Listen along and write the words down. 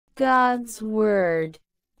God's Word.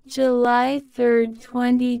 July 3,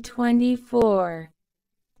 2024.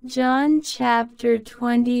 John chapter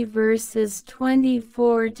 20 verses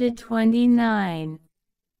 24 to 29.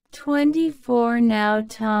 24 Now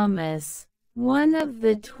Thomas, one of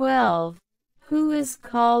the 12, who is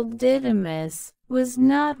called Didymus, was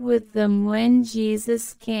not with them when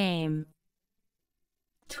Jesus came.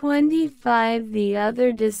 25 The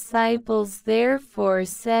other disciples therefore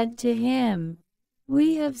said to him,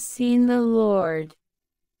 We have seen the Lord.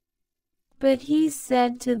 But he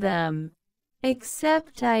said to them,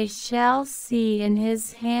 Except I shall see in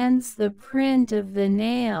his hands the print of the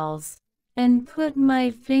nails, and put my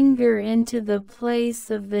finger into the place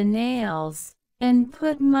of the nails, and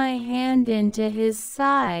put my hand into his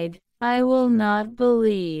side, I will not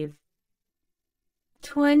believe.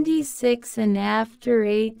 26 And after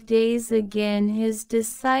 8 days again his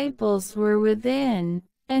disciples were within,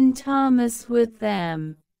 and Thomas with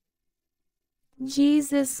them.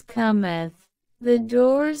 Jesus cometh, the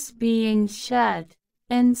doors being shut,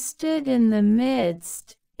 and stood in the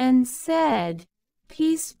midst, and said,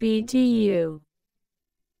 Peace be to you.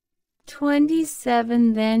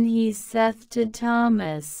 27 Then he saith to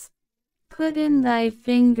Thomas, Put in thy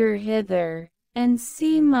finger hither, and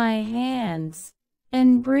see my hands,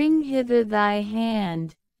 and bring hither thy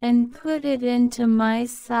hand, and put it into my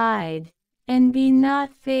side, and be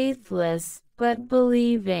not faithless, but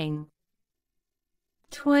believing.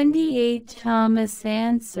 28 Thomas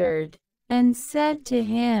answered, and said to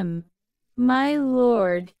him, My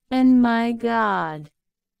Lord, and my God.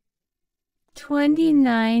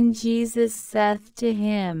 29 Jesus saith to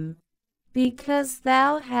him, Because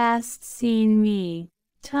thou hast seen me,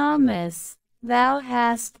 Thomas, thou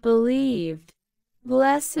hast believed.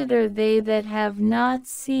 Blessed are they that have not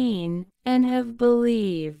seen, and have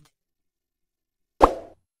believed.